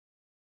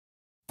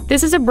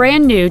This is a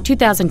brand new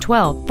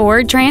 2012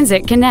 Ford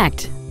Transit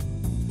Connect.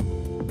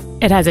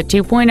 It has a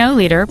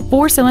 2.0-liter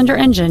four-cylinder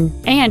engine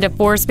and a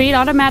 4-speed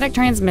automatic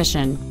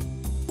transmission.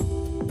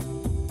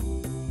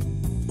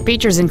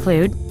 Features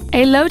include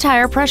a low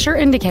tire pressure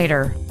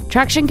indicator,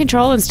 traction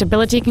control and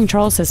stability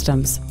control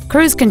systems,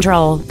 cruise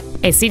control,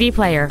 a CD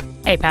player,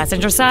 a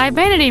passenger side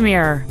vanity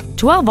mirror,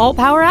 12-volt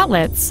power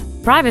outlets,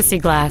 privacy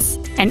glass,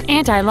 an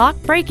anti-lock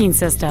braking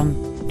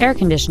system, air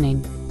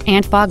conditioning,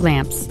 and fog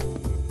lamps.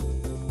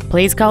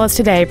 Please call us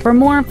today for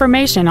more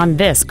information on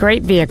this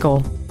great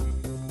vehicle.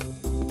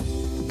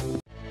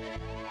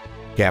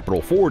 Capital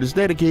Ford is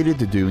dedicated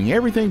to doing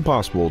everything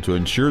possible to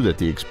ensure that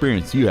the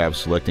experience you have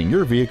selecting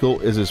your vehicle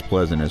is as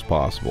pleasant as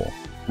possible.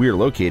 We are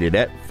located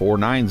at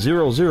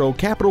 4900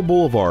 Capital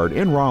Boulevard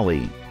in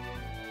Raleigh.